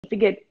to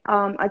get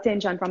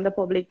attention from the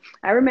public.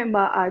 I remember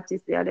an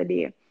artist the other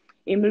day,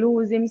 him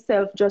lose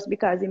himself just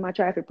because he might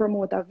try to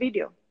promote a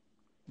video.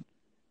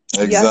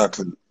 Yes.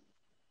 Exactly.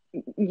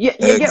 You get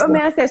what Exactly.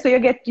 I say? So you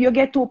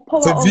get too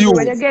power The hungry.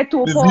 When you views. get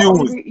too The power views.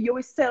 hungry, you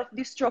will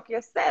self-destruct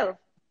yourself.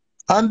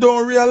 And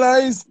don't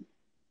realize.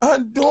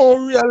 And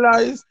don't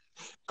realize.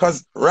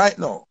 Because right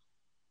now,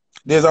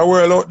 there's a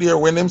world out there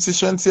when them see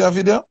shenseea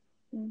video,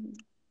 Mm-hmm.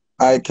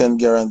 I can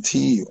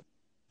guarantee you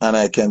and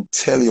I can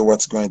tell you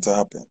what's going to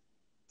happen.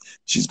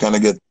 She's going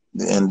to get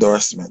the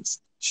endorsements.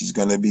 She's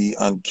going to be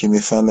on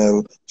Kimmy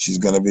Fennell. She's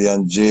going to be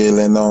on Jay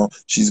Leno.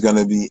 She's going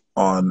to be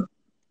on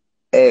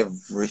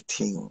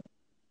everything.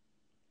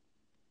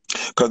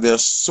 Because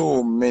there's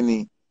so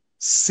many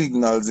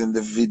signals in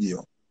the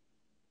video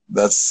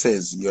that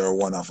says you're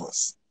one of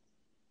us.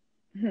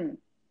 Hmm.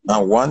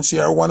 And once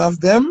you're one of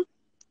them,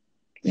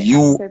 They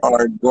you accept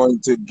are it.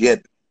 going to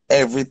get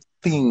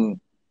everything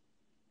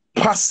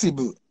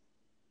possible.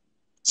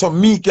 So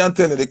me can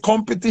tell you the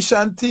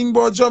competition thing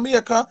about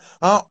Jamaica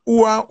and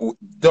who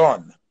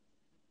done.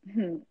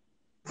 Hmm.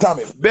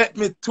 Tommy, bet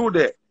me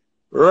today,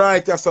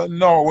 right as of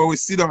now, when we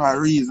sit down and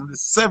reason, the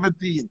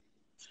 17th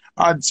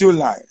of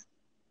July,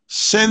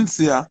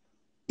 shenseea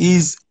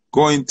is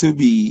going to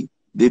be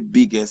the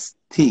biggest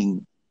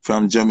thing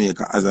from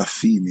Jamaica as a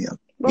female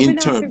But me in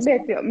not fi terms.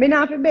 bet you. Me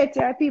not fi bet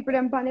you. People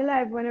them on the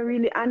life when they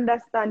really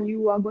understand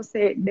you are go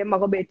say them are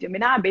go bet you. Me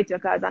not bet you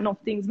because enough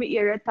things me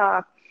hear you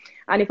talk.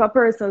 And if a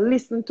person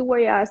listen to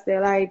what you say,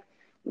 like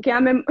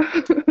can't remember,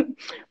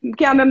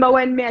 can't remember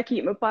when me I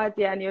keep my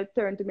party and you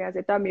turn to me and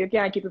say, Tommy, you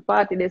can't keep a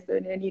party this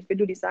and you need to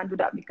do this and do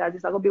that because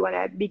it's gonna be one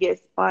of the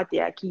biggest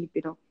party I keep,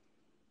 you know.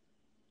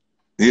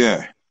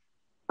 Yeah.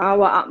 And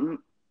what happen?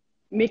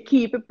 Me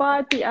keep a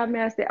party and me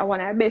I say I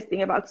want the best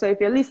thing about. So if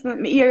you listen,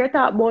 me hear you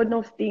talk about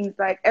enough things,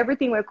 like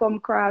everything will come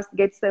across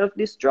get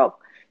self-destruct.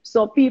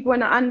 So people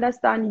when I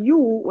understand you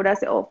would I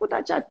say, oh,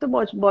 Foota chat too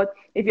much. But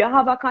if you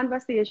have a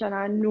conversation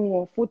and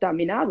know Foota,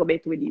 me not go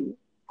bet with you.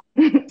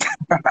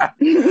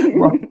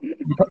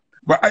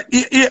 but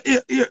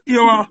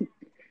you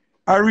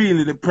are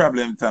really the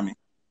problem, Tommy.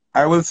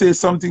 I will say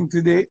something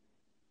today,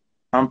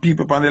 and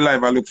people on the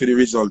live I look for the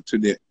result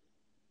today.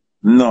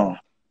 No,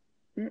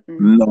 Mm-mm.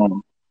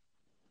 no,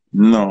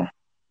 no.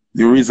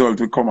 The result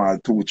will come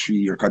out 2, 3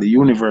 years because the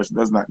universe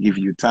does not give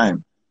you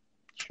time.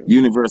 True.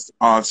 Universe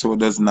also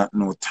does not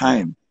know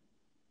time.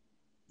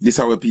 This is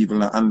how people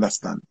not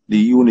understand. The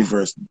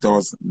universe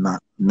does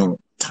not know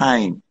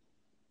time.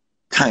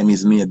 Time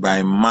is made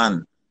by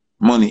man.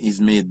 Money is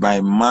made by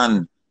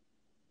man.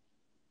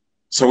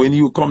 So when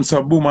you come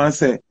to boom and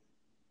say,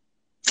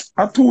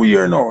 a 2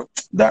 year now,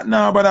 that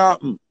now but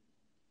happen.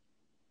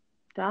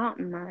 That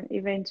man,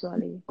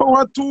 eventually. Oh,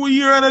 a 2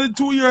 year and the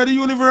 2 year of the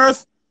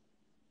universe.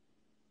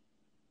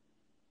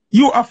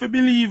 You have to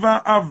believe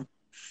and have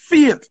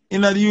faith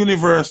in the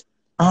universe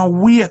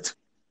and wait.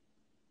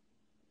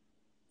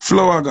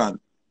 Flower Gun.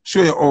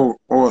 Show you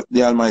how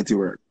the Almighty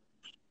work.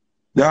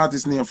 The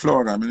artist named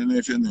Flower Gun, I don't know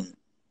if you know him.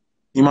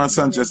 Iman Yeah,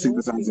 Sanchez sing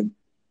the don't song.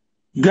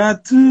 see.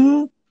 Got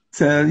to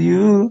tell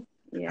you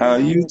Yeah, how I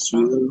know you the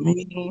song. thrill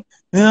me.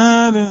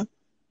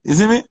 You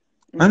see me?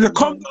 And they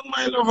come Mm-hmm. down,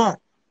 my lover.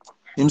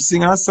 Him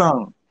sing a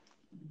song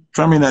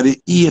from in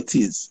the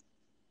 80s.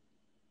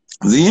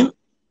 See?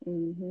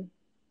 Mm-hmm.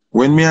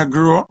 When me I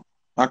grew up,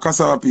 a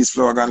cassava piece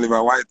flower and live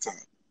a white town.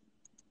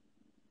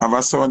 Have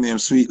a son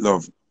named Sweet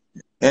Love.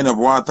 End up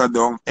water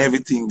down,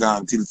 everything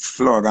gone till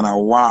flower gonna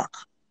walk.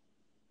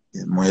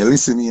 You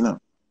listen me, you know.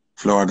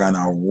 Flower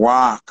gonna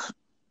walk.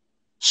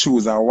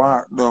 Shoes are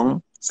walk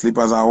down,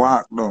 slippers are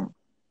walk down.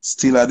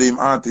 Still have him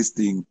artist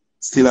thing,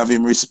 still have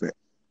him respect.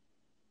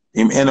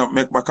 Him end up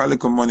make back a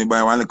little money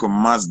by one little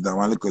Mazda,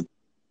 one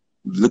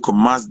little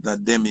Mazda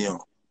Demio.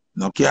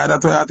 No care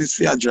that way artist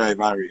fear drive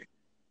Harry.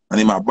 And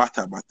him a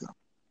batter.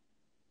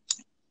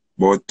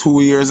 But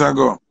 2 years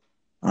ago,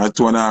 or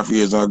 2.5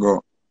 years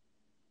ago,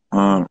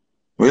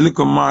 we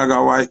little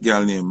Marga white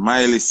girl named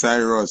Miley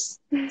Cyrus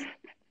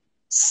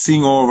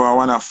sing over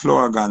one of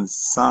Flower Gun's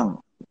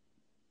song.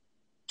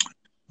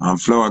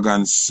 And Flower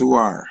Gun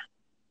swore.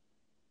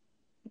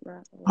 I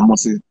Right.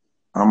 must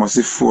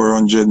say,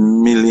 $400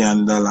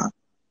 million.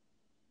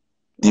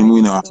 Him Right.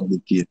 win after So. the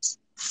kids.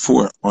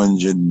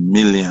 400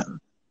 million.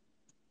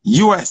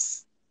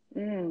 US.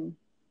 Mm.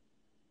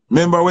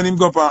 Remember when him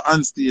go up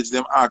on stage,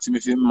 them ask him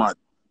if he mad.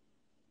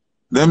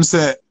 Them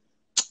say,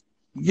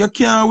 you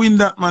can't win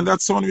that, man.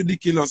 That sound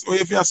ridiculous. Or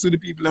if you ask the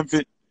people them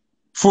for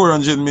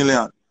 400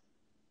 million.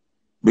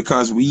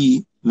 Because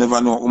we never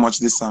know how much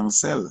this song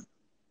sell.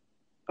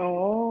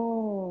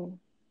 Oh.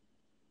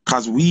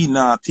 Because we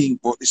not think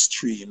about the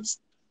streams.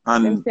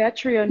 Them And say a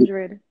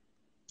 300.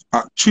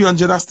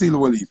 300 are still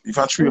well if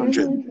I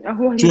 300. Mm-hmm. A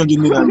whole heap. 300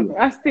 million.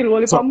 I still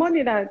only for So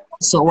money that.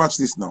 so watch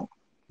this now.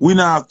 We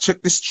now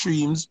check the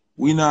streams,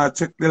 we now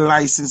check the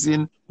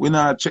licensing, we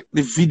now check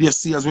the video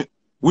sales.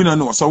 We don't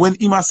know. So when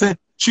Ima say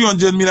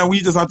 300 million, we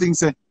just I think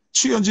say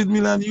 300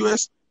 million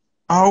US.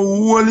 A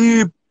whole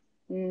heap.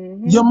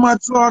 Mm-hmm. You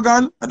mad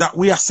slogan that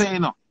we are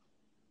saying now.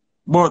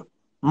 But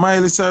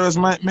Miley Cyrus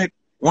might make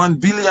 $1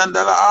 billion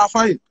off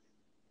of it.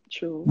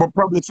 True. But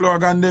probably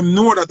Florida and them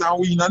know that and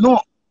we don't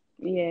know.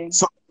 Yeah.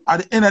 So at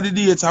the end of the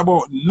day, it's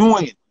about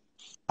knowing.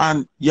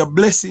 And your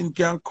blessing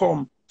can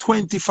come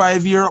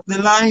 25 years up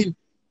the line.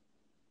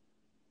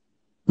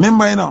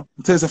 Remember,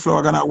 it tells the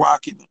Florida gonna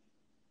walk in.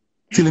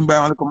 Till him buy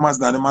one little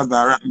Mazda, the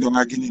Mazda wrapping down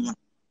again,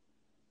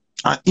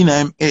 And in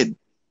him head,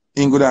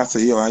 he go there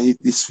say, yo, I eat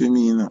this for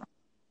me,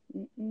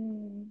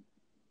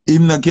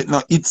 Him not get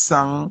no hit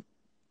song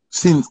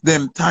since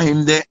them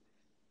time there.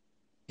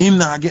 Him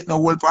not get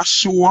no help a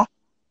show,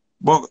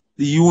 but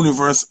the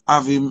universe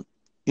have him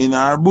in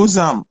our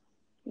bosom.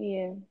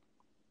 Yeah.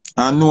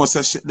 And know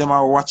so them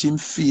are watching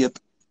fate.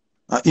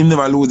 Him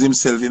never lose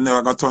himself, he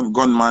never got on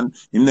gunman,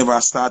 him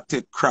never start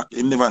take crack,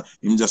 him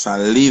just a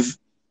live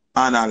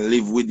and a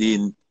live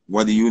within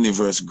what the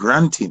universe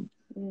grant him.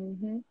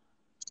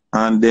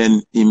 And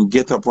then him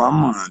get up one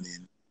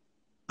morning.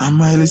 And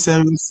Miley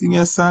said, "We sing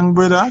a song,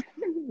 brother."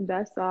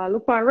 That's all.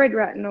 Look on Red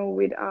right now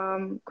with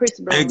Chris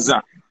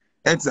Brown.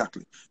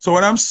 Exactly. So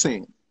what I'm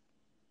saying,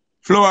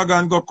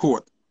 Florida go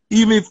court.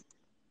 Even if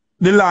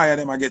the liar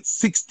them I get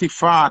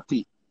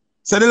 60-40.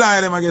 So the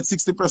liar them I get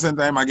 60%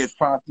 and him I get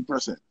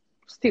 40%.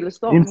 Still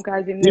stop him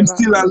because him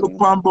still a look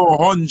for about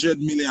 $100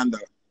 million.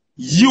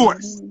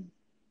 US.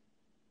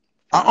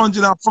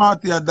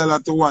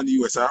 $140 to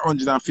 $1 or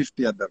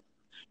 $150.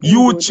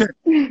 You check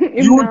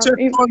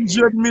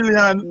 $100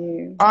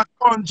 million at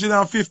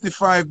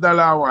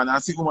 $155 one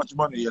and see how much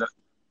money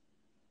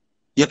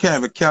you can't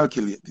even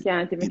calculate it.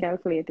 Can't even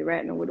calculate it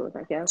right now without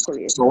a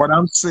calculator. So what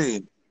I'm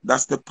saying,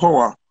 that's the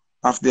power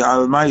of the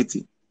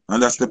Almighty,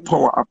 and that's the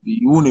power of the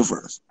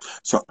universe.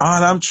 So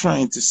all I'm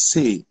trying to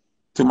say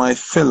to my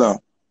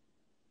fellow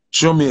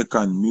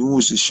Jamaican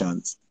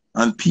musicians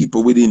and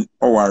people within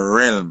our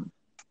realm,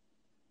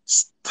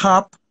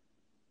 stop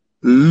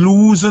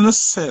losing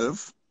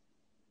yourself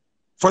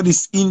for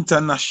this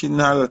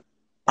international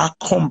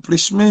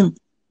accomplishment.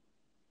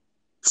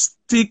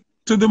 Stick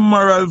to the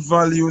moral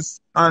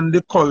values and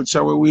the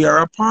culture where we are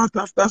a part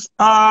of. That's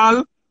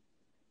all.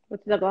 But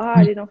it's like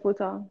hard enough,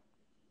 Foota.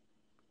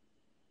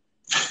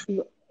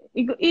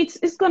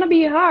 It's gonna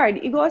be hard.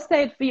 It go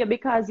say it for you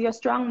because you're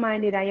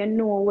strong-minded and you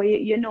know where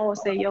you know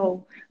say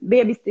yo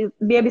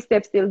baby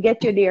steps still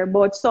get you there.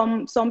 But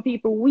some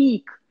people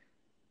weak.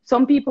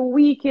 Some people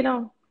weak,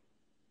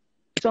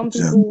 Some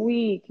people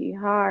weak. It's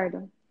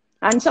hard.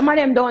 And some of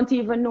them don't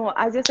even know.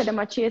 As you said, they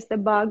might chase the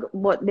bag,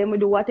 but they will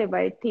do whatever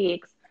it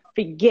takes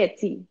to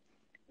get it.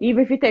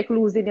 Even if you take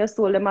losing your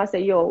soul, they might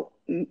say, yo,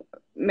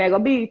 may go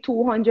be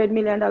 $200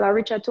 million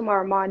richer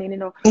tomorrow morning, May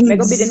go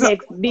be the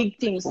next big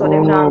thing. So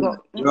them now go.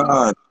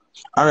 God.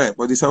 All right,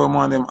 but this is how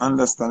one of them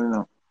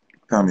understand,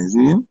 Tommy,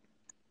 see?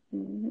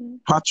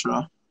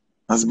 Patra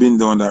has been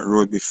down that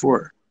road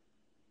before.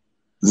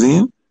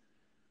 See?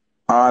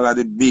 All of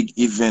the big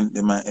event,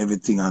 them and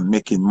everything and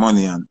making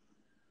money, and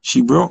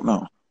she broke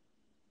now.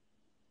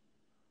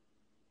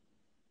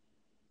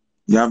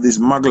 You have this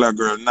Magla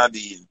girl,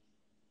 Nadine,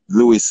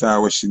 Louis,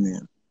 what's she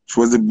name? She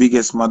was the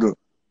biggest model,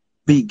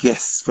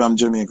 biggest from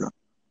Jamaica.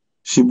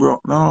 She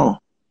broke now.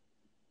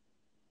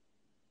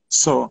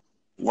 So,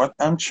 what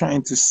I'm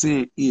trying to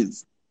say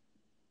is,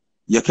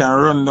 you can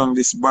run down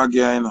this bag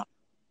here,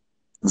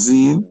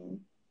 Zine,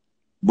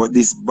 but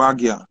this bag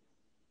here,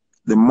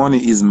 the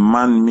money is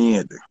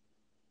man-made.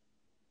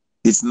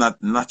 It's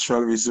not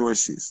natural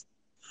resources.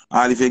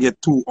 And if you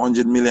get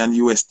 200 million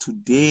US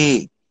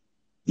today,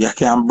 you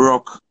can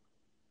broke.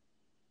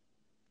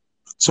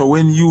 So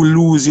when you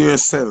lose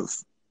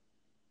yourself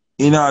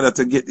in order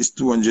to get this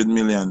 200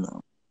 million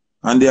now,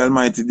 and the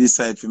Almighty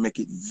decide to make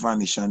it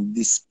vanish and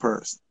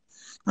disperse,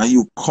 and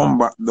you come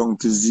back down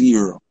to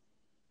zero,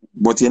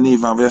 but you don't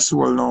even have your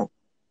soul now.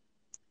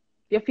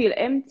 You feel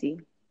empty.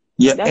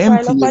 You're That's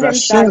empty. why them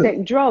start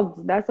take drugs.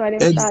 That's why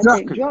them start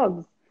take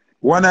drugs.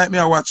 One night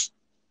I watched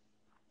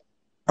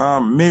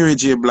Mary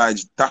J.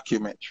 Blige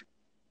documentary.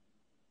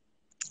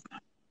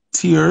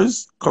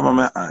 Tears come on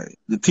my eye.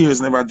 The tears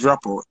never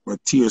drop out,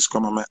 but tears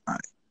come on my eye.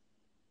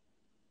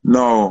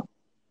 Now,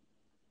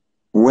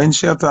 when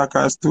she attack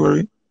her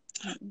story,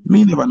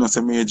 me never know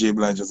say Mary J.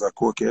 Blige is a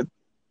cokehead.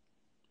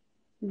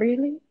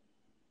 Really?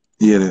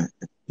 Yeah.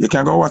 You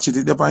can go watch it.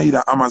 It's on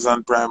either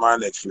Amazon Prime or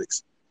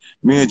Netflix.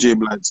 Mary J.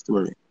 Blige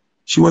story.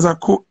 She was a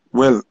coke.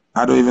 Well,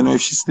 I don't even know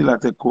if she still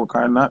at a coke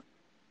or not.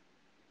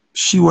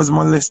 She was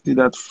molested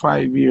at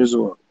 5 years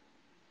old.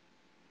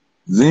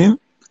 Then,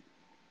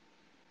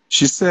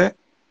 she said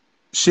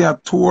she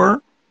had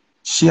tour,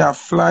 she had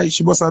fly,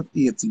 she was at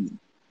 18.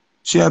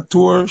 She had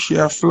tour, she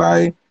had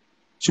fly,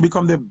 she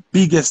become the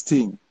biggest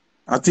thing.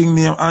 I think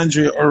named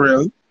Andre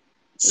Orel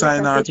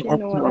signed her to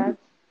up.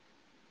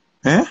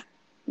 Eh?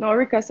 No,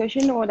 Rika said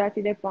she know that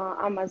it's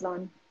on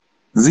Amazon.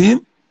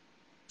 Zine?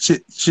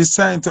 She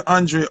signed to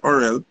Andre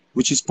Orel,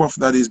 which is Puff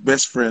Daddy's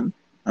best friend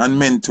and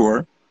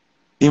mentor.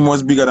 He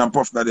was bigger than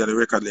Puff Daddy at the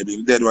record label.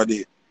 He dead one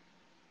day.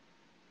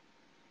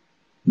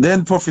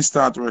 Then Puffy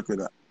start work with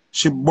her.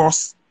 She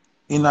bust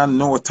in a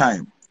no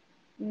time.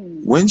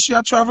 When she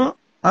had traveled,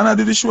 and I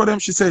did show them,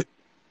 she said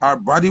her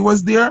body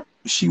was there,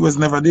 she was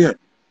never there.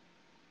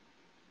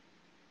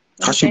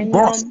 Them Cause she say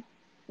boss. numb.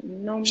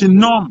 Numb She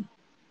thing. numb.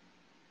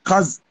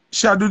 Cause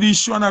she do this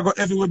show and I go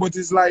everywhere, but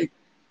it's like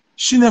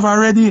she never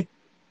ready.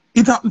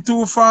 It happened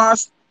too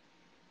fast.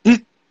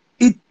 It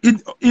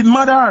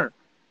mad her.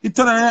 It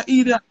tell her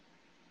either.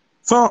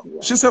 So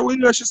she Wow. said, well,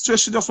 yeah, she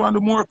stressed, she just want to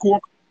do more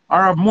coke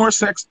or have more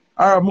sex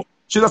or have more,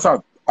 she just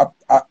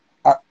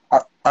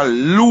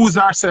lose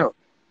herself.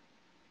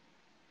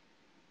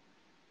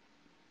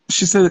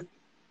 She said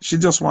she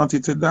just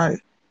wanted to die.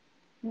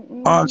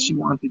 All she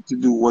wanted to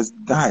do was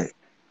die.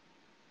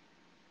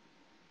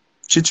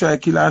 She tried to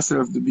kill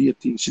herself to be a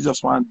thing. She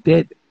just want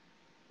dead.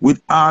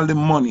 With all the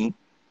money,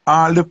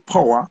 all the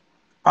power,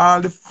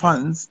 all the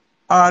funds,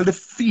 all the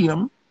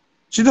fame.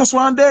 She just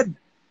want dead.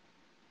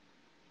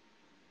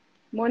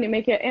 Money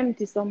make you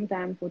empty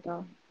sometimes,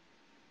 Foota.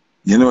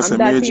 You know, say And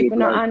that Mary J. people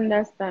not Blige.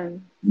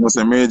 understand. You know,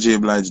 say Mary J.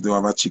 Blige do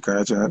have a chick or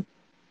a child.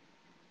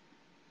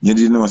 You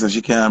didn't know, say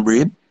she can't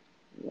breathe.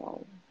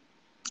 Wow.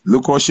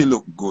 Look how she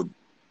look good.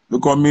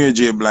 Look how Mary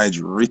J. Blige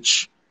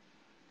rich.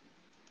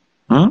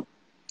 Hmm?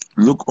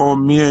 Look how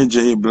Mary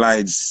J.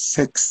 Blige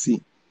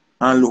sexy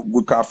and look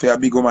good. Cause for a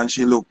big woman,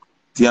 she look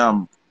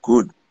damn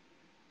good.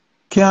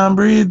 Can't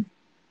breathe.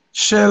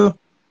 Shell.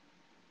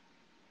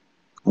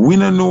 We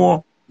don't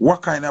know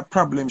what kind of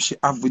problem she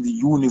have with the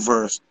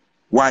universe.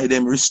 Why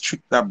them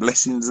restrict the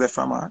blessings left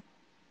from her.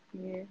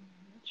 Yeah.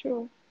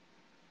 True.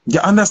 You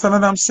understand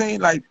what I'm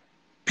saying? Like,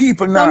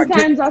 people now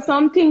get, Sometimes are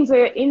some things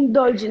where you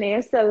indulge in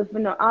yourself, you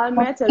know. All of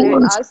me tell you,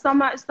 course. all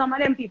some of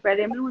them people,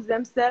 them lose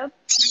themselves.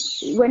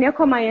 When you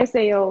come and you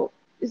say, yo,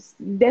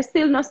 they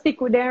still not stick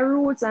with their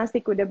roots and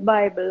stick with the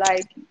Bible.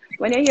 Like,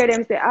 when you hear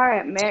them say, all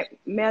right,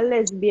 me a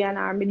lesbian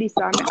or me this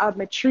or me have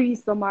me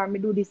threesome or me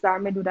do this or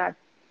me do that.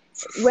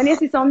 When you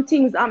see some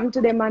things happen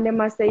to them and them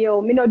must say,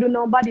 yo, me no do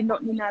nobody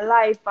nothing in a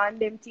life and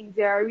them things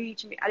they are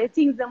reach me. And the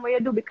things them where you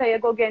do because you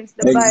go against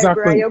the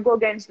Bible or Exactly. you go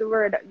against the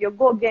word, you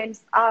go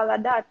against all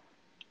of that.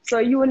 So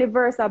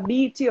universe will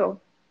beat you.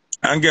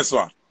 And guess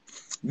what?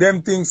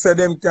 Them things say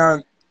them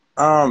can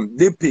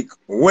they pick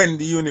when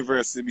the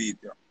universe will beat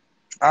you.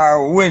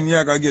 Or when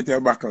you're gonna get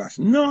your backlash.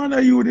 No,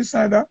 you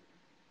decide that.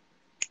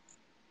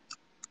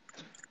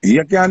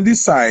 You can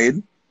decide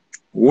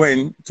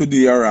when to do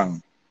your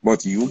wrong.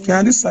 But you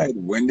can decide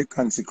when the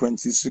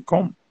consequences will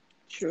come.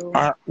 True.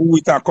 Or who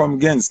it can come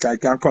against. I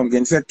can come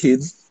against your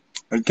kids.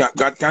 And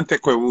God can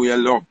take away who you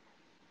love.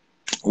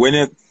 When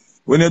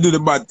you do the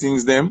bad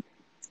things, them,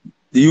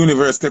 the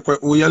universe take away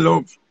who you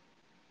love.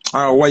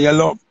 Or what you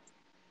love.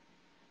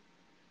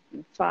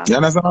 Fact. You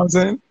understand what I'm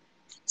saying?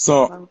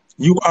 So Fact.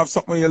 you have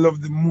something you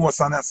love the most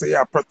and I say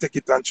yeah, protect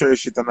it and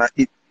cherish it and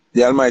it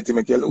the Almighty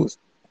make you lose.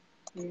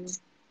 Mm.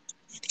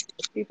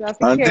 People have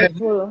to be And then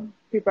careful.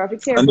 People have to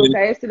be and careful then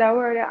because you see that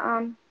word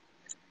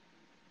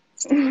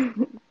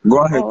go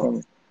ahead, oh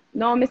Tommy.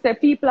 no, Mr.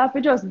 People have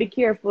to just be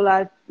careful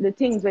at the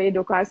things where you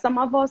do. Cause some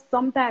of us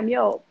sometimes,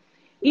 yo,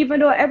 even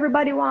though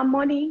everybody want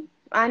money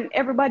and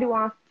everybody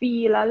want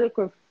feel a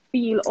little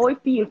feel or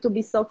feel to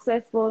be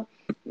successful,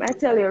 I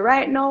tell you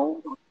right now,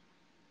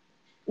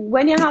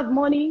 when you have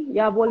money,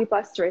 you have only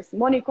for stress.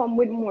 Money come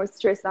with more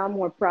stress and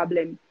more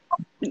problem.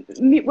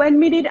 When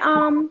me did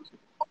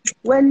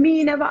when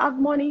me never have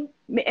money,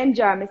 me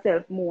enjoy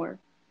myself more.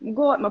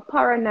 Go at my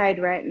paranoid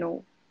right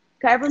now.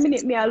 Cause every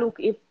minute me I look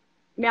if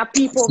me a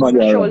peep over Somebody my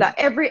around. shoulder.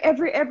 Every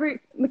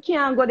me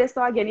can't go there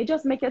so again. It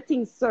just make you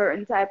think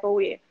certain type of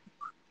way.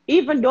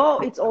 Even though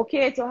it's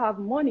okay to have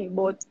money,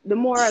 but the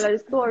moral of the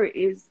story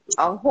is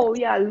how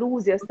you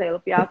lose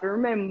yourself. You have to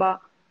remember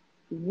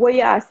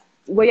where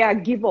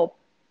you give up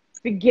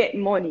to get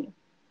money.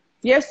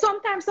 Yeah,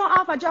 sometimes some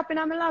half a drop in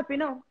my lap, you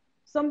know.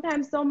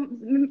 Sometimes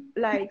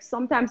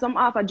some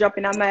half a drop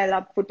in my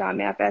lap put on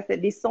me after I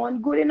said this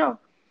sound good enough.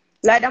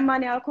 Like the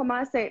man I'll come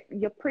and say,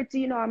 you're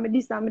pretty, you know, I'm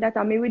this and that,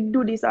 and me will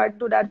do this or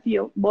do that for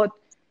you. But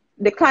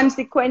the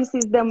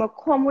consequences them will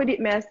come with it,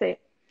 me I say.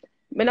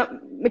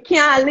 Me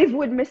can't live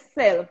with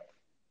myself.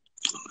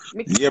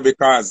 Me, Yeah,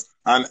 because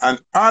and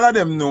all of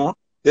them know,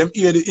 them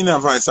hear the inner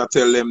voice I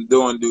tell them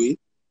don't do it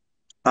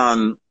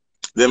and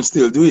them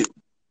still do it.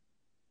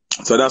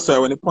 So that's why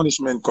when the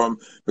punishment come,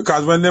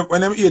 because when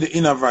them hear the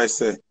inner voice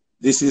say,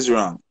 this is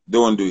wrong,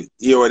 don't do it.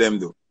 Hear what them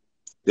do.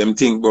 Them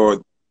think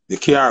about the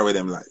care where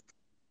them like.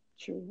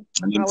 true.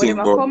 And them And where think them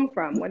a about come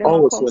from? Where the them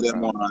a house where come them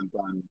from? want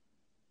and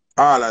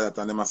all of that.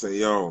 And them I say,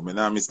 yo, me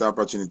now miss the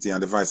opportunity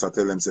and the voice I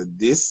tell them say,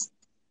 this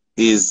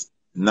is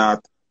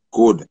not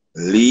good.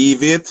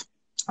 Leave it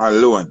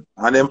alone.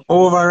 And them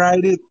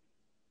override it.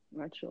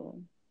 Not sure.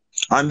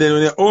 And then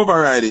when they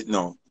override it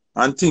now,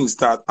 and things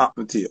start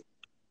happening to you.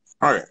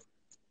 All right.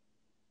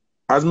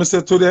 As I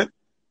said today, I'm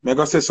going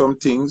to say some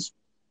things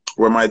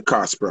where might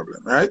cause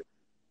problem, right?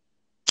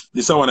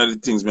 This is one of the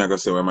things I'm going to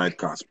say where might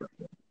cause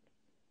problem.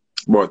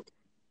 But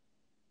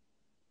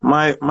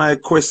my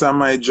quest and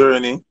my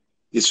journey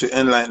is to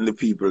enlighten the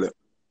people.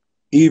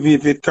 Even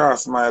if it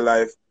costs my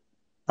life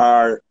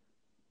or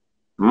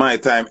my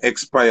time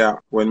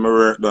expire when my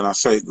work done, I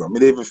saw it go. I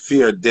don't even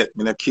fear death.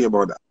 I don't care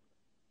about that.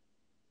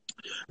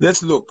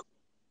 Let's look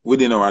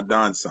within our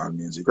dancehall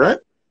music, right?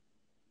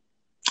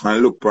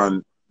 And look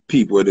on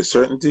people with the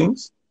certain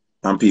things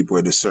and people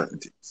with the certain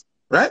things.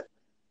 Right?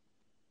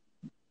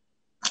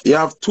 You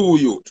have two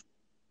youth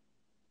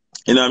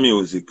in a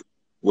music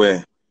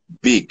where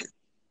big.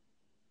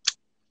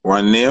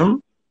 One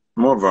name,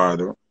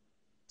 Movado.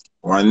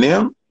 One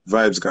name,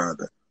 Vibes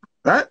Garden.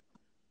 Right?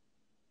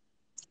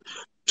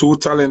 Two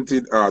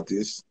talented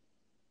artists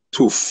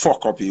to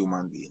fuck up a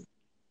human being.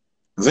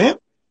 See?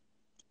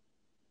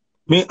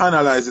 Me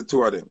analyze the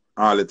two of them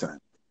all the time.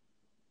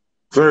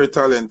 Very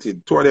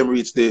talented. Two of them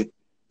reach the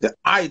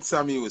heights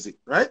of music,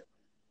 right?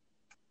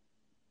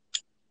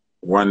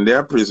 One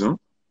day prison,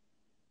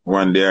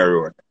 one day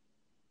road.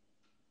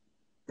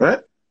 Right?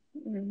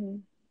 Mm-hmm.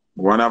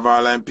 One of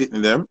all I'm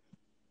pitting them,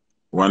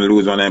 one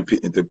lose one I'm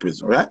pitting to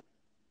prison, right?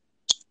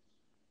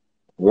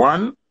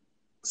 One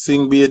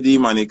sing be a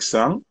demonic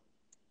song,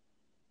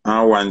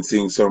 and one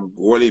sing some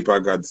Holy of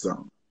God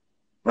song.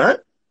 Right?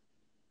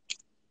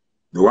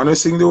 The one who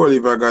sing the Holy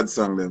of God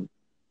song, them,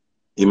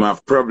 him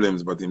have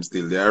problems, but him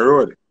still there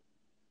road.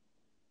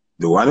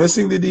 The one who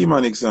sing the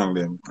demonic song,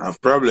 them,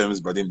 have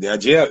problems, but him there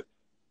jail.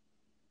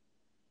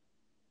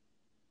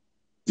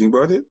 Think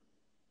about it?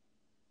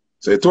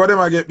 So two of them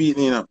I get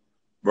beaten, you know,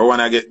 but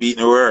one I get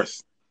beaten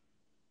worse.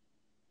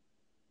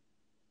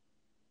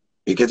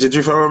 You catch the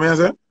drift of what I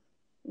say?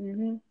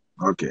 Mm-hmm.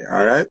 Okay,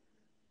 all right.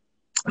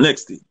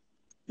 Next thing,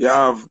 you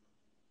have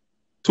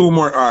two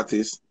more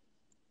artists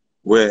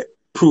where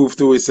proof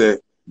to is a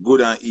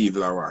good and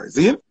evil are war.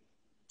 See?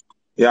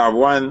 You have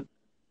one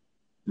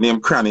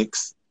named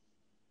Chronix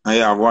and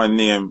you have one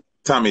named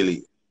Tommy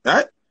Lee,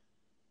 right?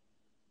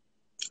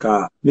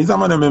 Because me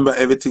man remember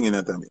everything in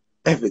a Tommy.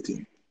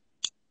 Everything.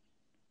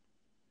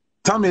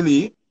 Tommy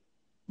Lee,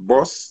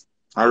 boss,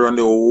 around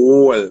the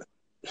whole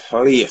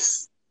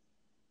place.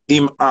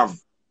 Him have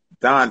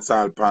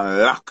dancehall pan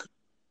lock.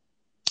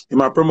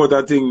 Him a promote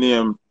a thing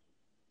named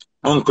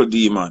Uncle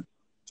Demon.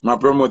 Him a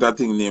promote a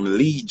thing named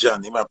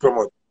Legion. Him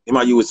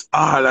a use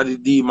all of the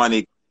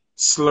demonic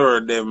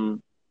slur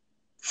them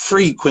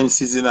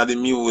frequencies in the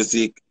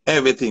music,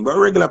 everything. But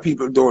regular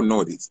people don't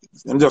know these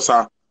things. Them just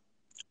a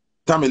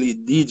Tommy Lee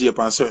DJ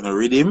upon certain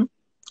rhythm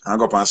and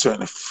go upon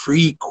certain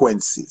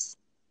frequencies.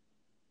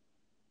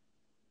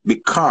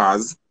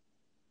 Because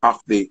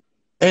of the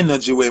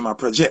energy where my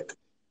project.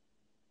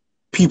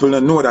 People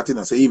don't know that, you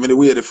know. So even the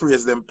way the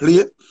phrase them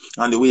play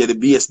and the way the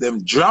bass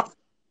them drop,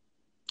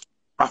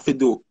 have to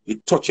do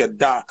it touch your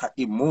darker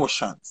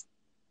emotions.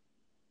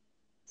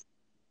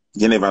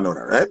 You never know that,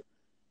 right?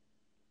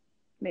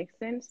 Makes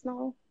sense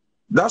now.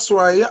 That's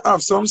why you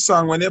have some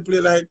song when they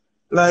play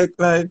like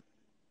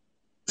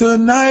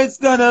tonight's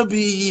gonna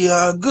be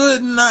a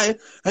good night.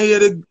 And you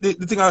hear the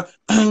thing of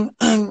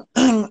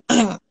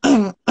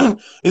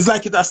it's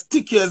like it has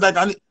sticky. It's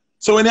like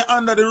so when you're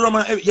under the rum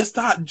and you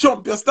start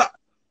jump, you start.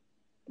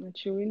 Not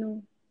sure we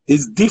know.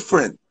 It's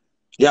different.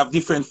 You have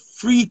different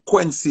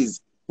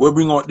frequencies will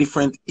bring out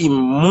different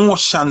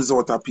emotions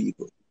out of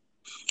people.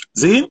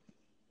 See?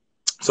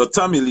 So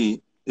Tommy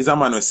Lee is a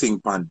man who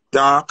sing on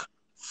dark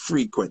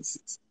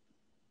frequencies.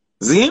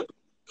 See?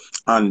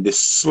 And the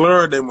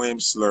slur them when him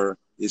slur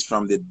is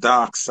from the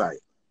dark side.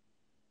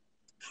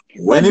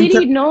 But did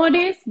he know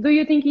this? Do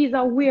you think he's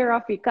aware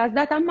of it? Because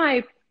that's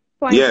my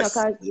point.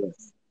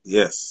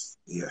 Yes,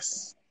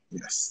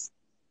 yes.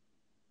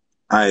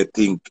 I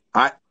think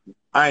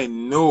I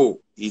know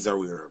he's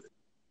aware of it.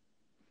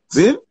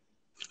 See?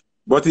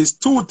 But it's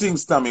two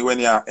things, Tommy, when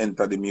you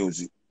enter the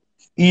music.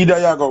 Either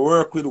you're going to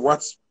work with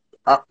what's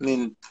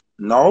happening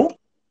now,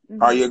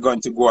 or you're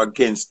going to go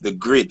against the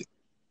grid.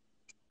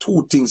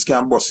 Two things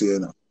can bust you, you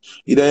know.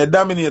 Either you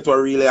dominate what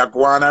really are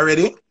going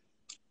already,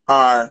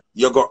 or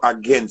you go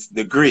against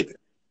the grid.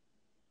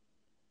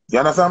 You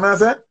understand what I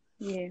said?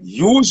 Yeah.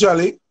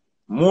 Usually,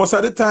 most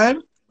of the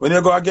time, when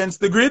you go against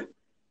the grid,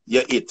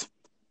 you hit.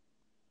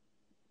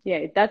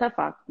 Yeah, that's a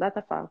fact. That's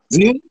a fact.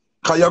 See?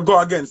 Because you go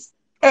against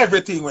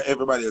everything where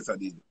everybody else are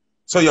doing.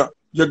 So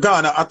you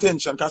garner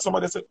attention because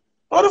somebody say,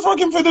 how the fuck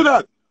him for do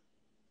that?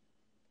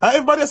 And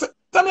everybody say,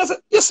 tell me, I say,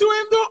 you see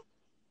what him do?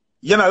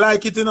 You don't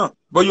like it, you know,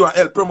 but you are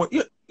help promote.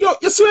 You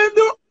see what him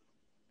do?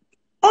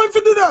 How him for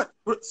do that?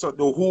 So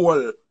the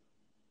whole,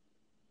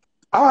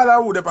 all I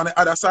would up on the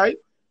other side,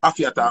 I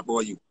feel talk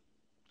about you.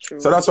 True.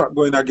 So that's what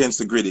going against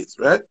the grid is,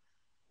 right?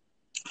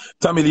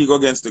 Tommy Lee go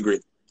against the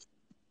grid.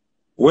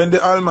 When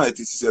the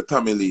Almighty said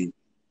Tommy Lee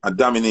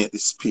dominate the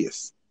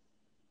space,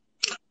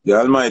 the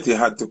Almighty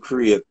had to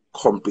create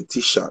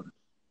competition.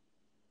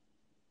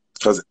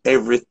 Because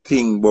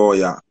everything,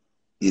 boy,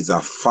 is a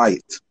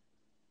fight.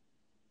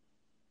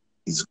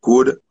 It's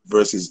good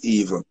versus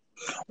evil.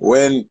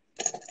 When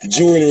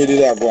jewelry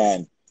did have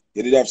one,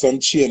 you did have some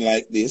chain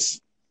like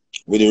this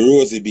with a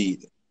rosy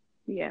bead.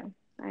 Yeah,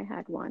 I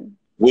had one.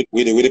 With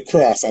the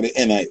cross and the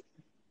NI.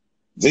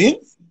 See?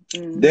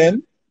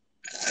 Then,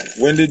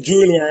 when the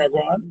jewelry are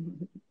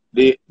gone,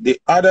 the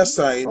other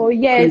side. Oh,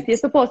 yes, you're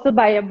supposed to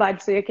buy a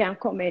badge so you can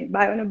come in.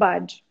 Buy on a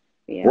badge.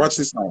 Yeah. Watch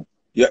this now.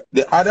 Yeah,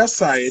 the other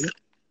side,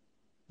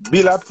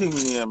 build a thing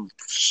named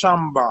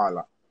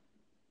Shambhala.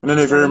 I don't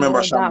know if you remember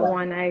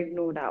Shambhala. I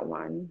know that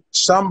one.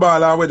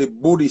 Shambhala where the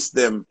Buddhists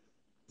them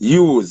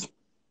use,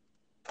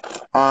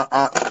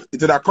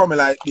 it would have come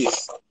like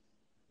this.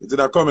 It would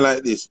have come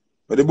like this.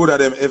 But the Buddha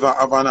them ever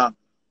have an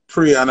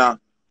pray and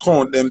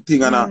count them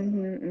thing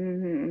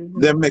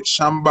and them make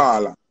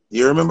Shambhala.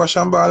 You remember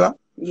Shambhala?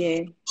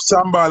 Yeah.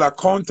 Shambhala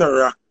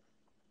counteract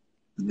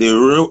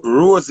the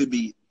rosy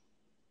bead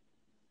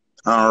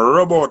and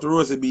rub out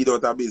rosy bead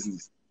out of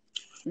business.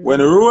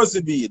 When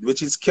rosy bead,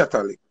 which is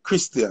Catholic,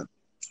 Christian,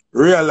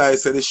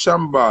 realize that the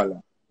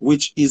Shambhala,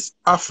 which is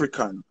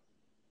African,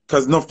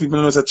 because enough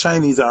people know that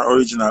Chinese are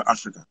original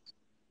African.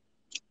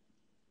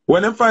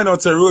 When they find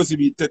out the rosy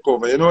bead take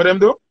over, you know what them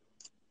do?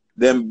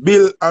 Them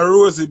build a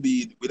rosy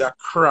bead with a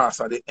cross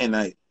at the end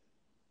of it.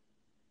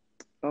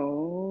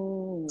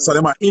 Oh. So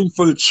they might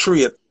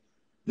infiltrate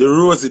the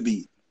rosy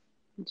bead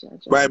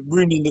by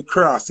bringing the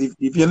cross. If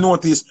you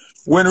notice,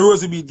 when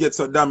rosy bead gets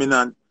so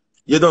dominant,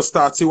 you just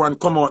start see one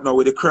come out now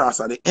with the cross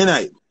at the end of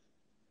it.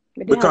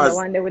 But they have the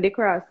one there with the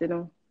cross, you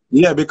know.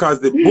 Yeah, because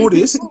the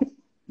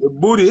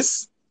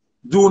Buddhists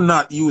do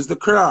not use the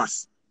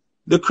cross.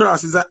 The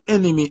cross is an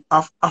enemy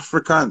of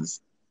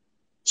Africans.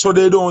 So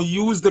they don't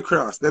use the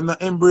cross. They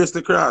not embrace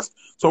the cross.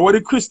 So what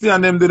the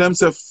Christian them do, them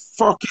say,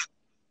 fuck it.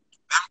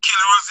 Them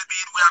kill rosy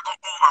bead, we are going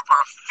over for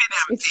feed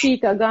them. It's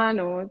speaker gone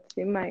out.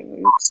 It might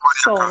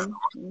sound.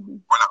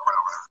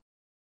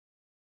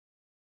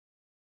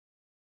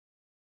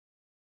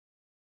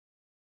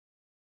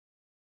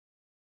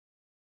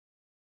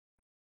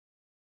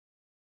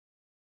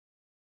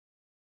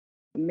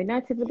 Me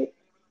not even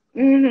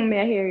me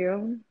I hear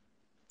you.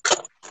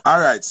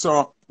 Alright,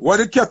 so what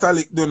the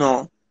Catholic do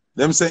now,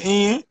 them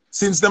say,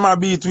 since them are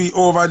beat we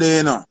over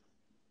there now,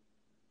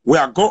 we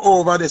are go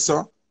over there,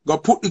 so go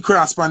put the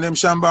cross on them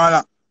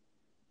Shambhala.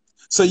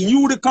 So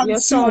you the consumer. Your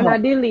sound a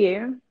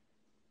delay.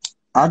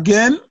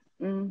 Again?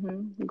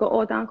 Go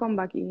out and come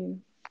back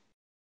in.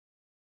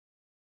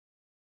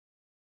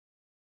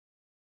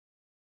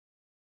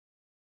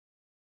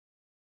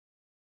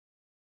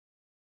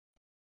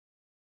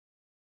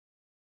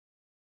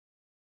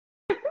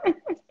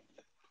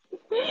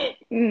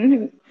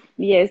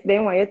 Yes,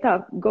 then when you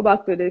talk, go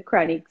back to the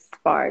chronics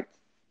part.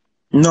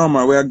 No,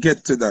 man, we'll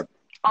get to that.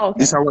 Okay.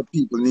 This is what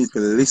people need to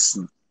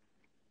listen.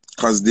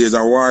 Because there's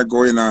a war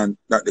going on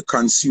that the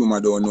consumer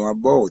don't know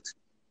about.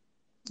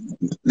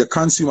 The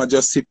consumer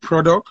just see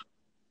product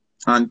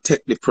and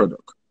take the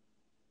product.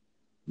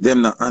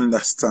 Them not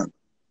understand.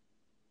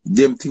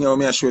 Them thing I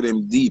may show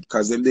them deep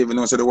because them don't even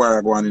know the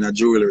war going on in a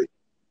jewelry.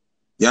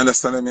 You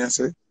understand what I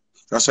say?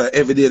 That's why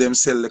every day them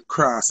sell the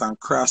cross and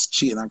cross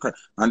chain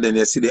and then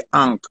they see the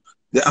ankh.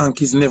 The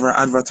ankh is never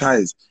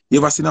advertised. You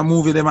ever seen a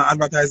movie them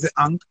advertise the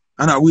ankh?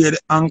 And I wear the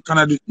ankh and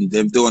I do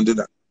them don't do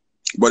that.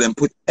 But them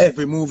put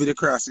every movie the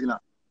cross in it.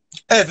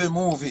 Every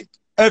movie.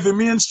 Every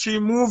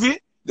mainstream movie,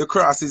 the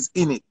cross is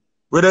in it.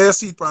 Whether you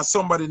see it on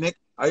somebody's neck,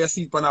 or you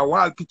see it on a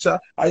wall picture,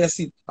 or you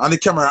see it on the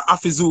camera,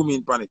 half zoom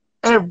in on it.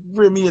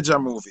 Every major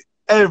movie,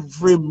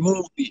 every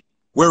movie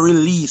were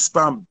released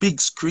on big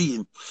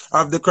screen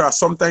of the cross.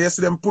 Sometimes you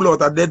see them pull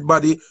out a dead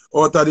body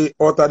out of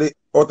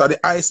the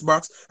ice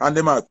box and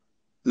them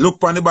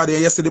look on the body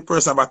and you see the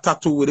person have a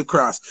tattoo with the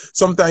cross.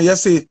 Sometimes you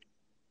see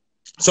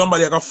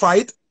somebody like a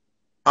fight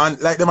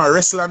and like them a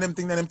wrestle and them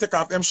thing, then them take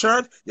off them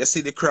shirt, you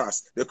see the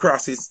cross. The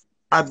cross is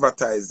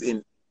advertised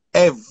in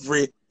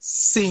every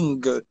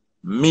single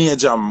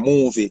major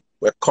movie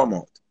will come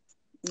out.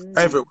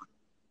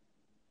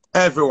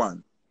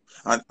 Everyone.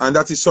 And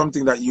that is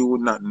something that you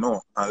would not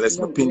know unless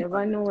you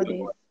never know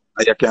this.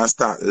 And you can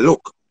start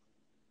look.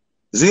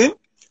 See?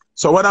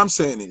 So what I'm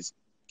saying is,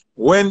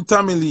 when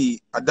Tommy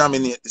Lee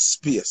dominate the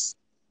space,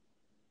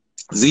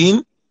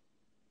 Zine,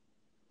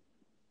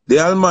 the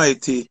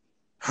Almighty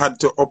had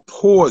to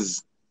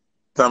oppose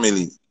Tommy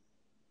Lee.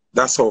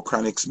 That's how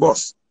Chronixx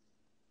bust.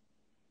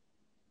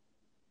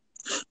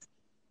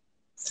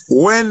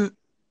 When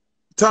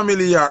Tommy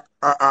Lee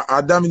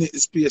dominate the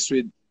space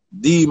with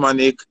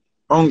Demonic,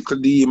 Uncle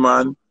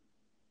Demon,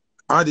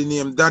 had the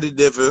name Daddy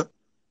Devil,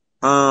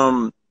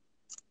 Tommy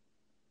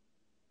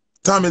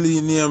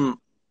Lee name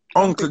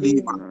Uncle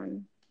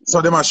Demon.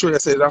 So them a show you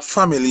say that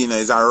family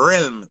is a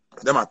realm.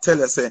 Them a tell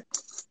you say,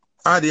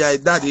 Adi I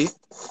daddy,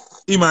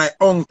 he my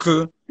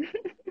uncle.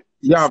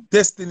 You have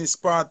Destiny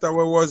Sparta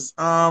where was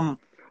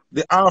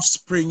the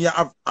offspring, you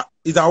have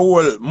it's a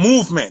whole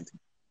movement.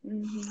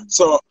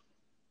 So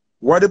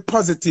what the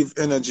positive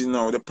energy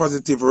now, the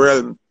positive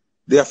realm,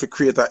 they have to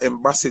create an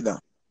ambassador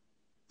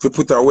to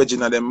put a wedge in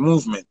them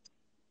movement.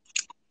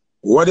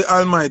 What the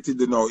Almighty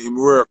do now, him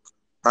work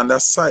under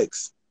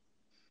Sykes.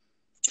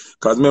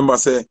 Because remember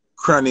say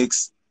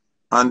Chronixx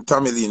and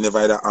Tommy Lee never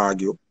either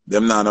argue.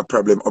 Them not a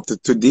problem up to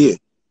today.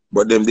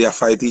 But them they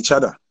fight each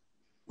other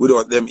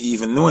without them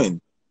even knowing.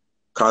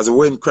 Because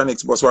when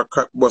Chronixx bust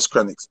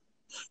Chronixx,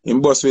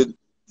 him bust with,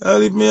 I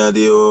leave me a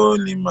the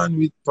only man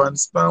with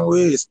pants and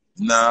waist.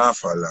 Nah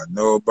follow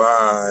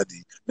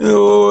nobody.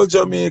 No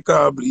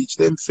Jamaica bleach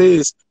them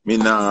face. Me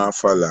nah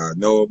follow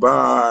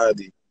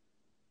nobody.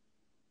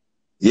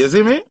 You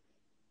see me?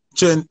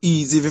 Chain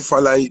easy if you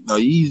follow it. No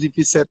easy if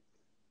you set.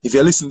 If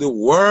you listen to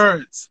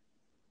words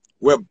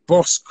where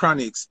boss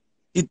Chronixx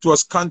it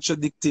was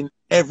contradicting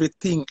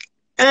everything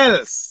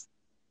else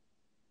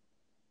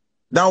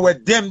than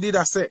what them did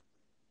I say.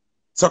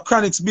 So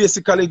Chronics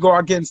basically go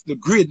against the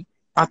grid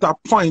at a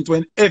point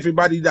when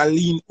everybody that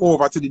lean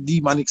over to the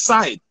demonic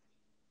side.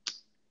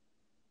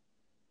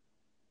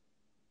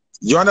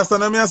 You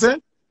understand what I'm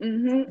saying?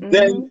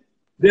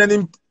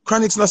 Then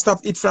Chronics not stop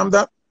it from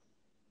that.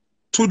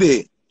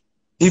 Today,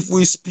 if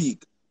we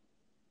speak,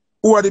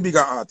 who are the bigger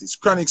artists?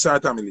 Chronics or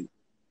Tamili?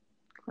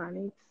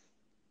 Chronics.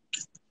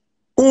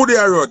 Who they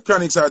are wrote?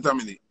 Chronics or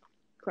Tamili?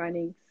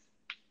 Chronics.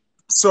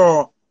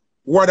 So,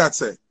 what that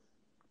say?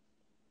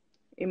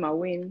 Him a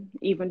win,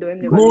 even though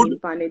him never Good. lean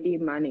on the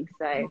demonic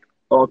side.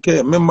 Okay,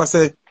 remember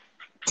say,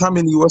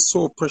 Tamili was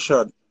so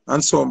pressured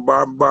and so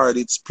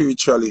bombarded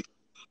spiritually.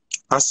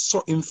 I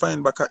saw him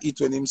find back at it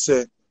when him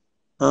say,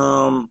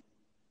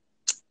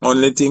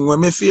 only thing when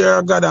me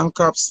fear God and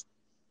cops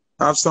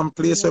have some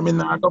place where me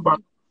not go back.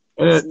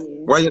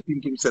 Why you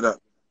think him say that?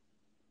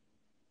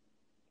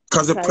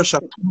 Because the pressure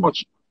too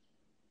much.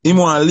 He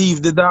want to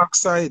leave the dark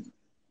side.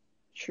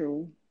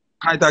 True.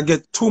 Either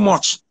get too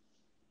much.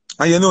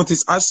 And you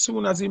notice, as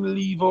soon as him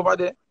leave over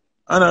there,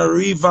 and I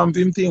revamp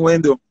him thing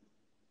when the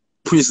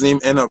prison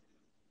him end up.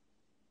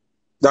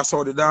 That's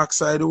how the dark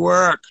side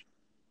work.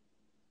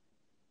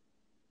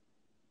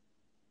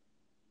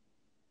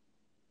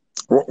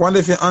 Wonder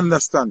if you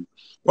understand.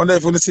 Wonder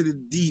if you see the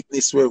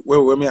deepness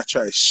where me I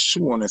try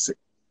show on it.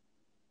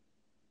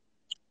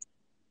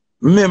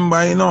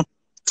 Remember, you know,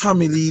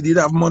 Tommy Lee did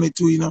have money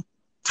too, you know.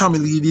 Tommy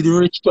Lee did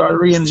rich to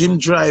arrange him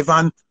drive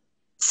and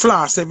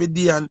floss every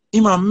day and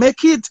him and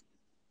make it.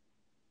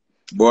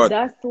 But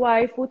that's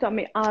why Foota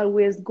me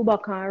always go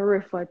back and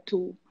refer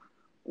to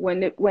when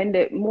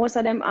the most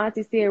of them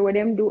artists here, what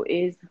them do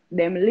is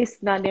them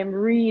listen and them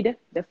read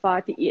the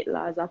 48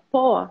 laws of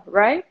power,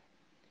 right?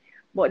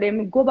 But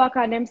them go back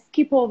and them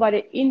skip over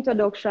the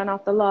introduction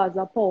of the laws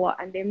of power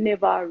and them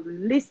never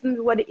listen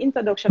to what the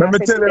introduction let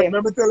me tell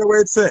you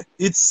what it say.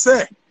 It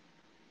say,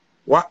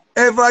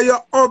 whatever you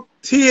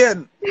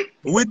obtain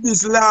with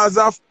these laws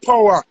of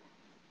power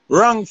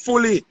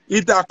wrongfully,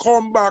 it'll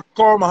come back,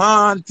 come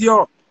haunt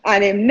you.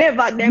 And them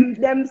never,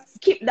 them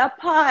skip that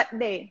part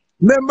there.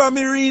 Remember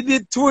me read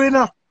it too, you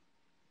know.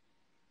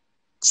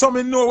 So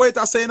me know what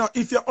I say, you know,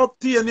 if you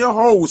obtain your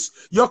house,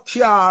 your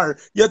car,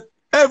 your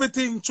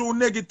everything through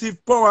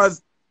negative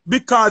powers,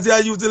 because you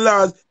use the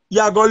laws,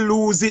 you're going to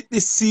lose it the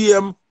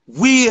same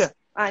way.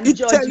 And it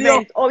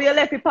judgment. Oh, you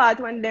left the part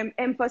when them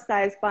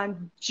emphasize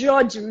on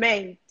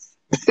judgment.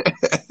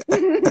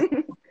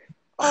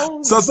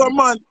 Oh. So some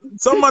man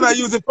that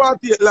use the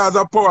 48 laws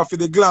of power for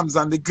the glams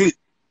and the glit.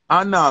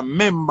 And now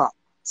remember,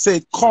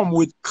 say come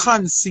with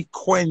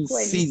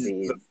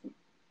consequences.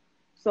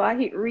 So I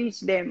hit reach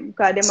them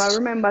because them I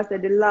remember say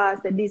the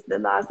last, the this, the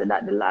last, the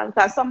that, the last.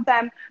 Because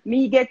sometimes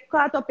me get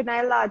caught up in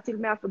a lot till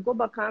me have to go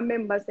back and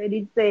remember say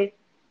it say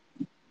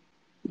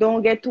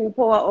don't get too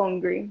power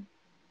hungry.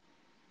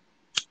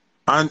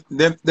 And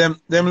them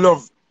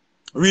love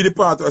read the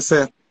part where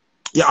say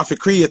you have to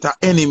create an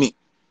enemy.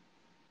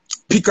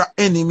 Pick an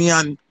enemy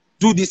and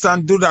do this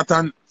and do that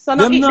and so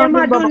now if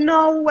them do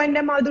now when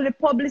them do the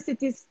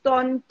publicity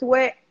stunt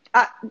where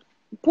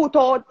put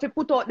out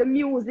the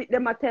music,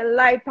 them a tell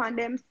life on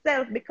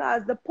themselves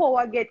because the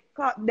power get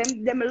caught.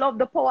 Them love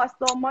the power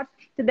so much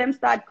to them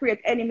start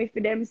create enemy for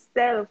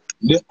themselves.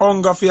 The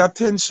hunger for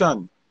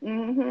attention.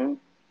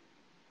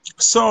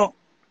 So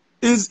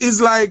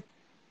it's like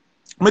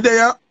me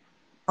there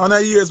on a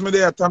years me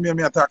there Tammy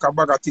me attack a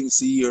bag of things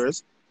for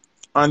years.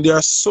 And there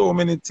are so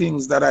many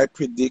things that I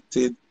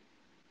predicted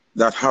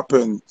that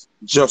happened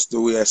just the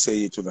way I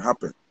say it would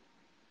happen.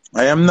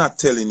 I am not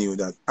telling you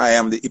that I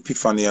am the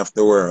epiphany of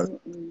the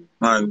world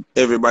and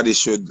everybody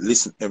should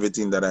listen to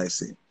everything that I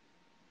say.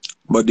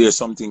 But there's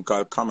something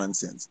called common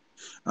sense.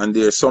 And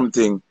there's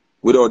something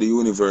without the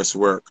universe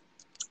work.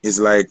 It's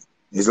like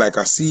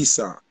a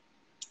seesaw.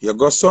 You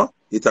go so,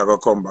 it will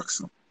come back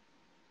so.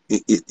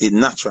 It's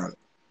natural.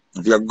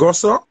 If you go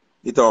so,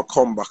 it will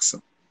come back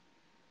so.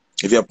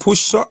 If you push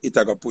so, it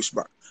will push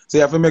back. So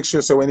you have to make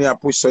sure so when you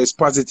push so it's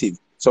positive.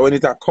 So when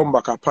it will come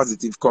back, a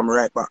positive come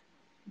right back.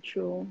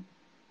 True.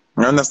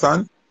 You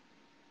understand?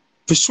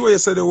 For sure you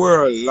say the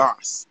world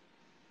lost.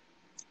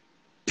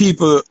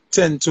 People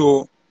tend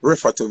to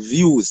refer to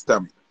views,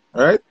 Tammy.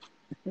 Right?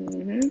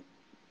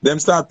 Them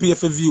start pay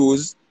for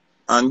views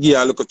and give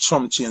a little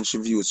chump change for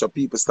views. So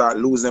people start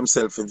lose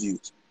themselves for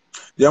views.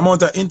 The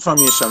amount of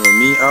information we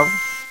me have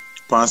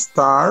on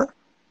star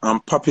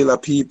and popular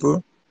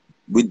people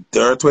with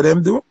dirt what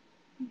them do,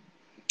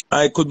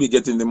 I could be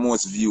getting the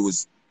most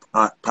views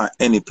on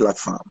any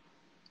platform.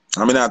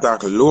 I mean, I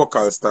talk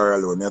local star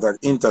alone, I talk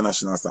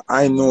international star.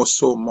 I know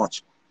so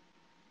much.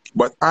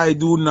 But I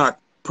do not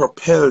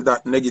propel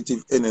that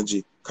negative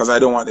energy because I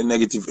don't want the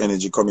negative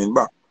energy coming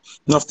back.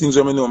 Enough things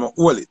when I know I'm going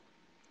to hold it.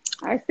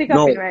 I stick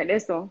up in right there,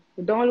 so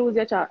don't lose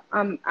your chat.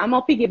 I'm going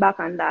to piggyback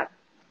on that.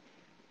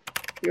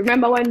 You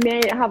remember when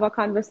me have a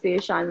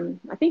conversation,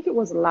 I think it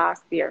was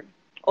last year,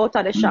 out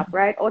of the shop,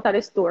 right? Out of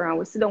the store, and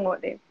we sit down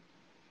out there.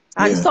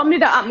 And something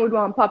that happened with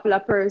one popular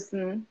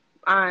person,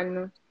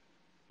 and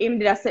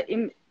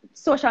him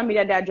social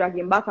media that drag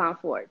him back and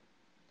forth.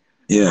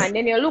 Yeah. And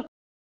then you look